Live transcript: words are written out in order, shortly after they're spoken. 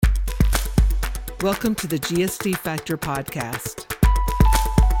Welcome to the GSD Factor podcast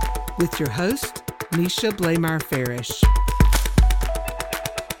with your host, Misha Blameyer-Farish.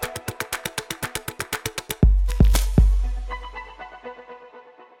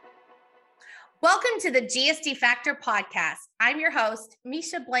 Welcome to the GSD Factor podcast. I'm your host,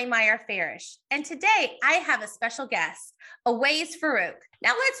 Misha Blameyer-Farish, and today I have a special guest, Awais.Farooq.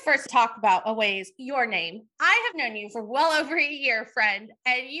 Now let's first talk about Awais, your name. I have known you for well over a year, friend,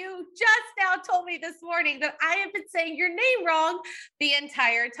 and you just now told me this morning that I have been saying your name wrong the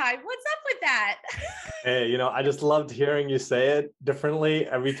entire time. What's up with that? Hey, I just loved hearing you say it differently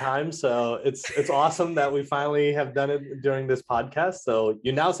every time. So it's awesome that we finally have done it during this podcast. So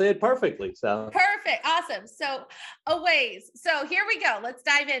you now say it perfectly. So perfect. Awesome. So Awais. So here we go. Let's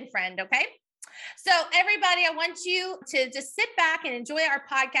dive in, friend. Okay. So everybody, I want you to just sit back and enjoy our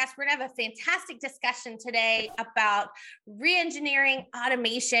podcast. We're going to have a fantastic discussion today about re-engineering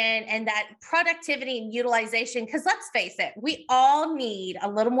automation and that productivity and utilization. Because let's face it, we all need a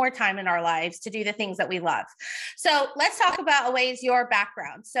little more time in our lives to do the things that we love. So let's talk about Awais, your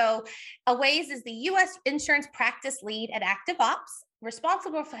background. So Awais is the U.S. insurance practice lead at ActiveOps,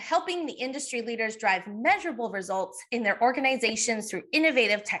 responsible for helping the industry leaders drive measurable results in their organizations through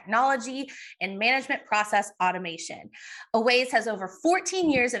innovative technology and management process automation. Awais has over 14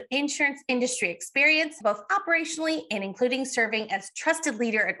 years of insurance industry experience, both operationally and including serving as trusted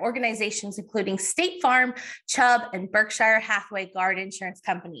leader at organizations including State Farm, Chubb, and Berkshire Hathaway Guard insurance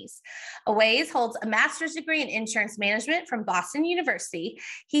companies. Awais holds a master's degree in insurance management from Boston University.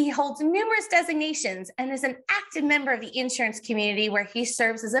 He holds numerous designations and is an active member of the insurance community, where he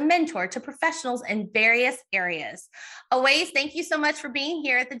serves as a mentor to professionals in various areas. Awais, thank you so much for being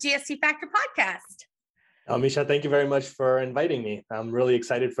here at the GSD Factor podcast. Misha, thank you very much for inviting me. I'm really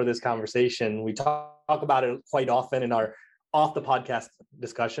excited for this conversation. We talk about it quite often in our off the podcast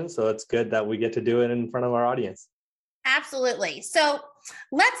discussion, so it's good that we get to do it in front of our audience. Absolutely. So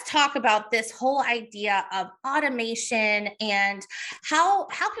let's talk about this whole idea of automation and how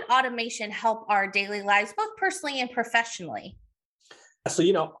can automation help our daily lives, both personally and professionally? So,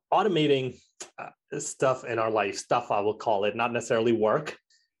 automating stuff in our life, I will call it, not necessarily work.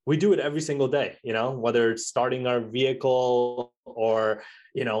 We do it every single day, whether it's starting our vehicle or,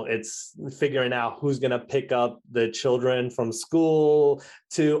 it's figuring out who's going to pick up the children from school,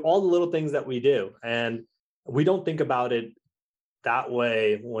 to all the little things that we do. And we don't think about it that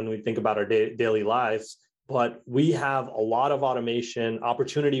way when we think about our daily lives, but we have a lot of automation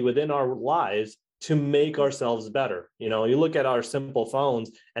opportunity within our lives to make ourselves better. You look at our simple phones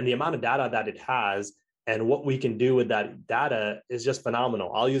and the amount of data that it has and what we can do with that data is just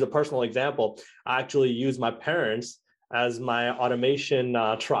phenomenal. I'll use a personal example. I actually use my parents as my automation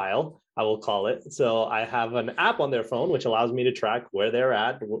trial, I will call it. So I have an app on their phone, which allows me to track where they're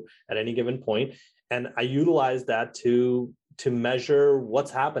at any given point. And I utilize that to measure what's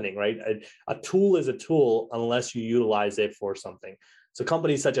happening, right? A tool is a tool unless you utilize it for something. So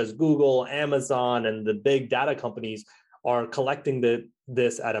companies such as Google, Amazon, and the big data companies are collecting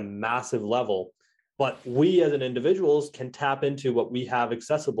this at a massive level. But we as an individuals can tap into what we have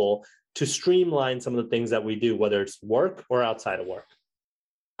accessible to streamline some of the things that we do, whether it's work or outside of work.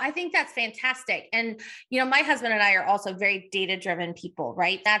 I think that's fantastic. And, my husband and I are also very data-driven people,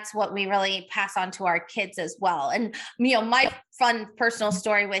 right? That's what we really pass on to our kids as well. And, my fun personal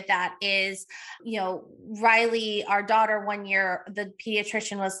story with that is, Riley, our daughter, one year, the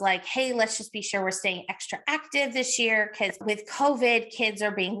pediatrician was like, hey, let's just be sure we're staying extra active this year, because with COVID, kids are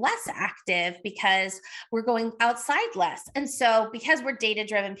being less active because we're going outside less. And so because we're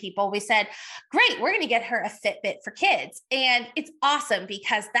data-driven people, we said, great, we're going to get her a Fitbit for kids. And it's awesome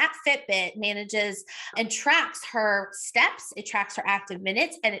because that Fitbit manages and tracks her steps, it tracks her active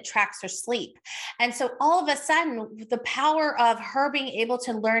minutes, and it tracks her sleep. And so all of a sudden, the power of her being able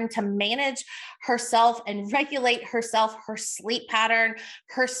to learn to manage herself and regulate herself, her sleep pattern,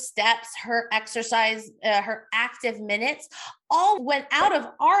 her steps, her exercise, her active minutes, all went out of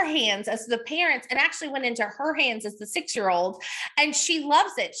our hands as the parents and actually went into her hands as the 6-year-old. And she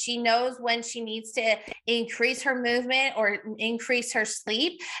loves it. She knows when she needs to increase her movement or increase her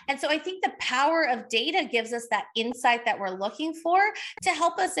sleep. And so I think the power of data gives us that insight that we're looking for to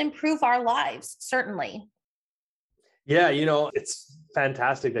help us improve our lives, certainly. Yeah, it's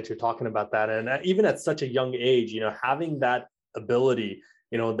fantastic that you're talking about that. And even at such a young age, having that ability,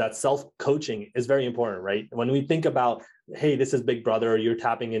 that self-coaching is very important, right? When we think about, hey, this is Big Brother, you're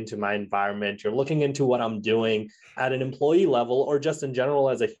tapping into my environment, you're looking into what I'm doing at an employee level or just in general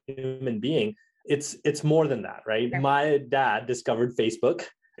as a human being, it's more than that, right? Sure. My dad discovered Facebook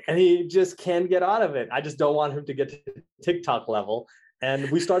and he just can't get out of it. I just don't want him to get to TikTok level. And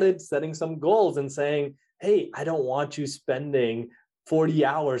we started setting some goals and saying, hey, I don't want you spending 40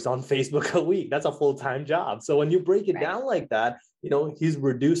 hours on Facebook a week. That's a full-time job. So when you break it down like that, he's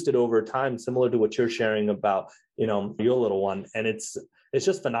reduced it over time, similar to what you're sharing about, your little one. And it's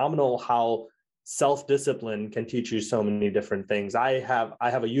just phenomenal how self-discipline can teach you so many different things. I have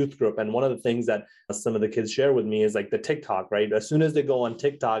a youth group, and one of the things that some of the kids share with me is like the TikTok, right? As soon as they go on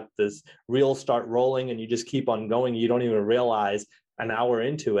TikTok, this reels start rolling and you just keep on going. You don't even realize an hour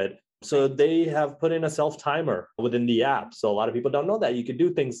into it. So they have put in a self-timer within the app. So a lot of people don't know that you could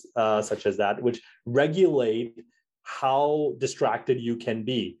do things such as that, which regulate how distracted you can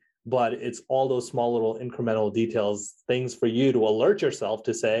be. But it's all those small little incremental details, things for you to alert yourself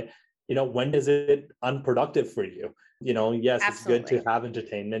to say, when is it unproductive for you? Yes, Absolutely. It's good to have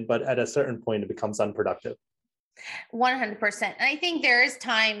entertainment, but at a certain point, it becomes unproductive. 100%. And I think there is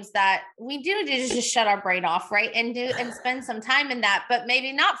times that we do need to just shut our brain off, right? And spend some time in that, but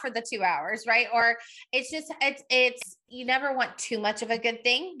maybe not for the 2 hours, right? Or it's you never want too much of a good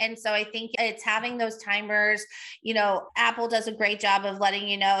thing. And so I think it's having those timers. Apple does a great job of letting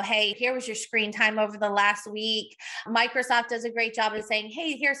you know, hey, here was your screen time over the last week. Microsoft does a great job of saying,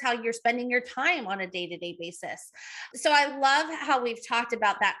 hey, here's how you're spending your time on a day-to-day basis. So I love how we've talked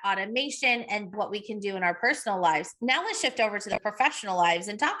about that automation and what we can do in our personal lives. Now let's shift over to the professional lives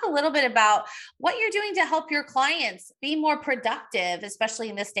and talk a little bit about what you're doing to help your clients be more productive, especially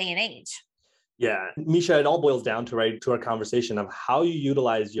in this day and age. Yeah, Misha, it all boils down to our conversation of how you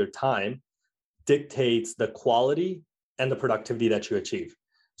utilize your time dictates the quality and the productivity that you achieve.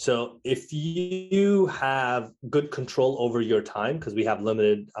 So if you have good control over your time, because we have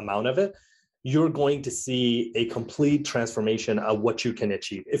limited amount of it, you're going to see a complete transformation of what you can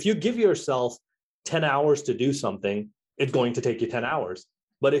achieve. If you give yourself 10 hours to do something, it's going to take you 10 hours.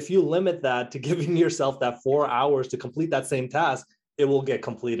 But if you limit that to giving yourself that 4 hours to complete that same task, it will get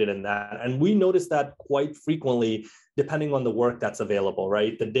completed in that. And we notice that quite frequently, depending on the work that's available,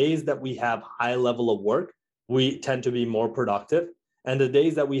 right? The days that we have high level of work, we tend to be more productive. And the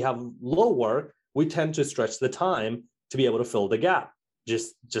days that we have low work, we tend to stretch the time to be able to fill the gap.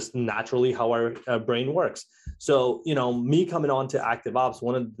 Just naturally how our brain works. So, me coming on to ActiveOps,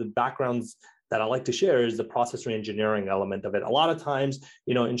 one of the backgrounds that I like to share is the process reengineering element of it. A lot of times,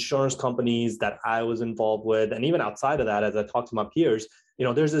 insurance companies that I was involved with, and even outside of that, as I talk to my peers,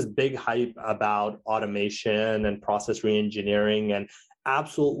 there's this big hype about automation and process reengineering, and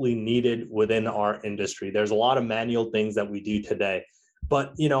absolutely needed within our industry. There's a lot of manual things that we do today.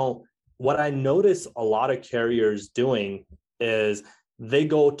 But, what I notice a lot of carriers doing is they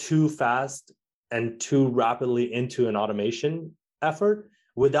go too fast and too rapidly into an automation effort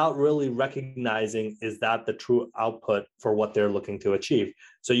without really recognizing, is that the true output for what they're looking to achieve?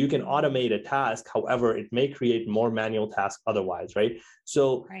 So you can automate a task, however, it may create more manual tasks otherwise, right?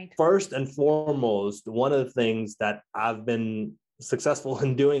 So First and foremost, one of the things that I've been successful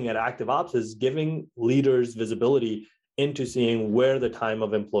in doing at ActiveOps is giving leaders visibility into seeing where the time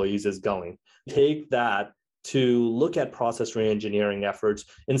of employees is going. Take that to look at process reengineering efforts.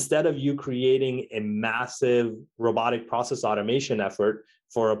 Instead of you creating a massive robotic process automation effort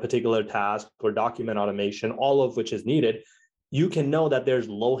for a particular task or document automation, all of which is needed, you can know that there's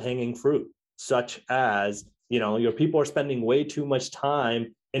low-hanging fruit, such as, your people are spending way too much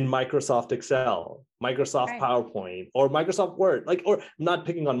time in Microsoft Excel, Microsoft PowerPoint, or Microsoft Word, or I'm not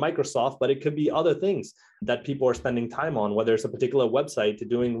picking on Microsoft, but it could be other things that people are spending time on, whether it's a particular website to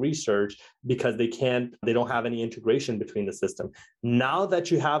doing research because they don't have any integration between the system. Now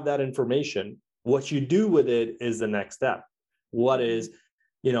that you have that information, what you do with it is the next step. What is,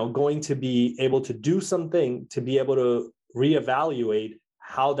 going to be able to do something to be able to reevaluate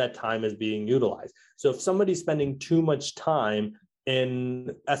how that time is being utilized. So if somebody's spending too much time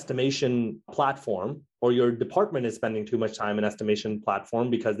in estimation platform, or your department is spending too much time in estimation platform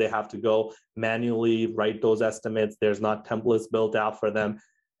because they have to go manually write those estimates, there's not templates built out for them,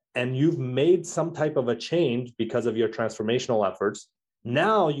 and you've made some type of a change because of your transformational efforts,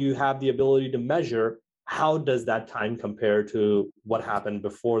 now you have the ability to measure how does that time compare to what happened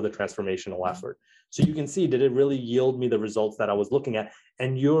before the transformational effort. So you can see, did it really yield me the results that I was looking at?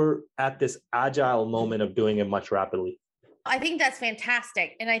 And you're at this agile moment of doing it much rapidly. I think that's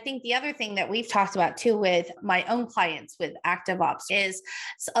fantastic. And I think the other thing that we've talked about too with my own clients with ActiveOps is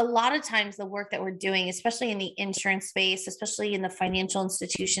a lot of times the work that we're doing, especially in the insurance space, especially in the financial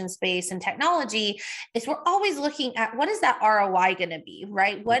institution space and technology, is we're always looking at what is that ROI going to be,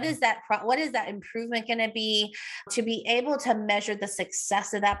 right? What is that improvement going to be, to be able to measure the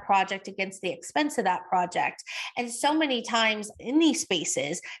success of that project against the expense of that project. And so many times in these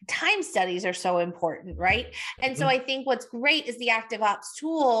spaces, time studies are so important, right? And so I think what's great is the ActiveOps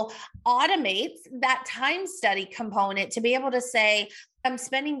tool automates that time study component to be able to say, I'm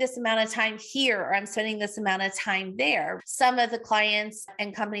spending this amount of time here, or I'm spending this amount of time there. Some of the clients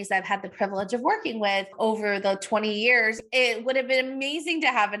and companies I've had the privilege of working with over the 20 years, it would have been amazing to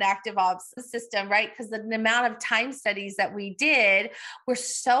have an ActiveOps system, right? Because the amount of time studies that we did were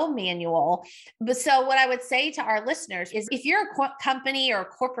so manual. But so what I would say to our listeners is if you're a company or a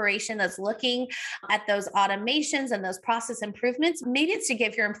corporation that's looking at those automations and those process improvements, maybe it's to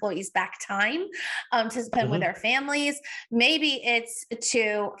give your employees back time to spend with their families. Maybe it's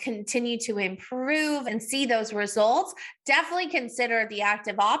to continue to improve and see those results. Definitely consider the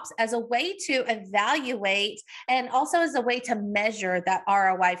ActiveOps as a way to evaluate and also as a way to measure that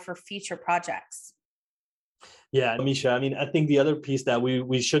ROI for future projects. Yeah, Misha, I mean, I think the other piece that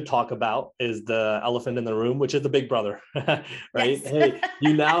we should talk about is the elephant in the room, which is the big brother, right? Yes. Hey,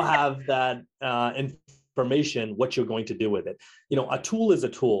 you now have that information, what you're going to do with it. A tool is a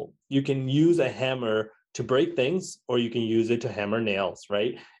tool. You can use a hammer to break things, or you can use it to hammer nails,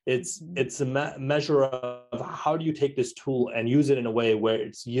 right? It's a measure of how do you take this tool and use it in a way where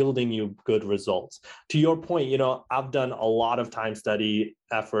it's yielding you good results. To your point, I've done a lot of time study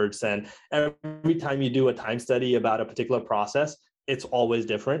efforts, and every time you do a time study about a particular process, it's always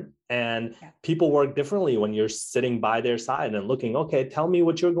different. And people work differently when you're sitting by their side and looking, okay, tell me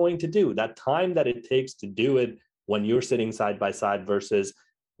what you're going to do. That time that it takes to do it when you're sitting side by side versus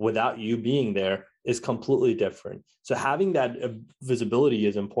without you being there is completely different. So having that visibility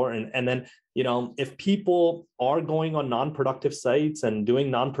is important. And then, if people are going on non-productive sites and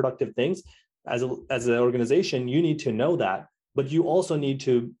doing non-productive things, as an organization, you need to know that, but you also need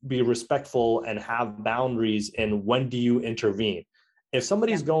to be respectful and have boundaries in when do you intervene. If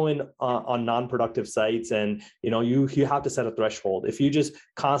somebody's going on non-productive sites and, you have to set a threshold. If you just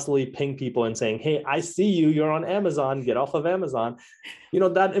constantly ping people and saying, hey, I see you're on Amazon, get off of Amazon,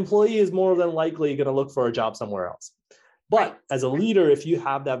 that employee is more than likely going to look for a job somewhere else. But as a leader, if you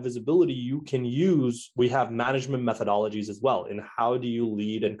have that visibility, we have management methodologies as well. In how do you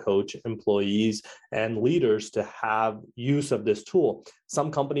lead and coach employees and leaders to have use of this tool?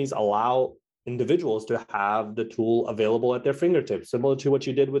 Some companies allow individuals to have the tool available at their fingertips, similar to what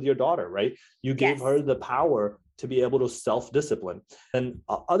you did with your daughter, right? You gave her the power to be able to self-discipline. And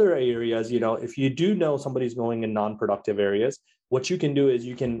other areas, if you do know somebody's going in non-productive areas, what you can do is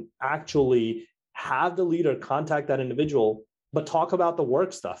you can actually have the leader contact that individual, but talk about the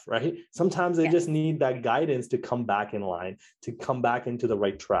work stuff, right? Sometimes they just need that guidance to come back in line, to come back into the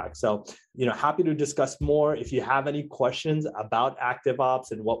right track. So, happy to discuss more. If you have any questions about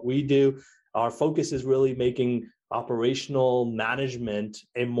ActiveOps and what we do, our focus is really making operational management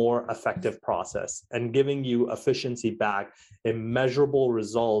a more effective process and giving you efficiency back and measurable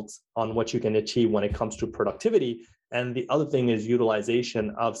results on what you can achieve when it comes to productivity. And the other thing is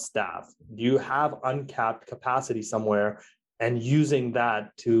utilization of staff. Do you have uncapped capacity somewhere and using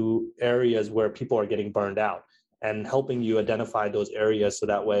that to areas where people are getting burned out and helping you identify those areas so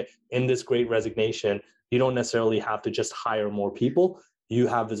that way in this great resignation, you don't necessarily have to just hire more people. You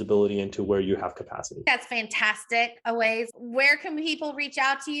have visibility into where you have capacity. That's fantastic, Awais. Where can people reach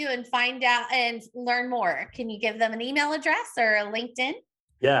out to you and find out and learn more? Can you give them an email address or a LinkedIn?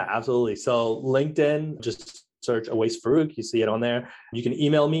 Yeah, absolutely. So LinkedIn, just search Awais.Farooq. You see it on there. You can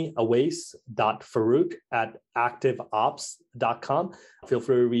email me, Awais.Farooq@activeops.com. Feel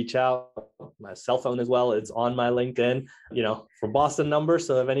free to reach out. My cell phone as well. It's on my LinkedIn, for Boston number.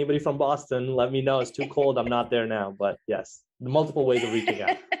 So if anybody from Boston, let me know. It's too cold. I'm not there now, but yes, multiple ways of reaching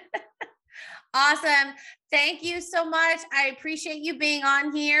out. Awesome. Thank you so much. I appreciate you being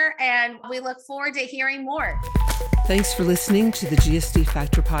on here, and we look forward to hearing more. Thanks for listening to the GSD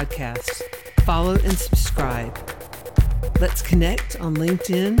Factor podcast. Follow and subscribe. Let's connect on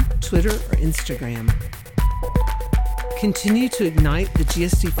LinkedIn, Twitter, or Instagram. Continue to ignite the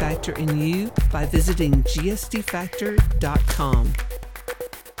GSD Factor in you by visiting gsdfactor.com.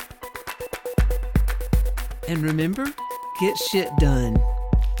 And remember, get shit done.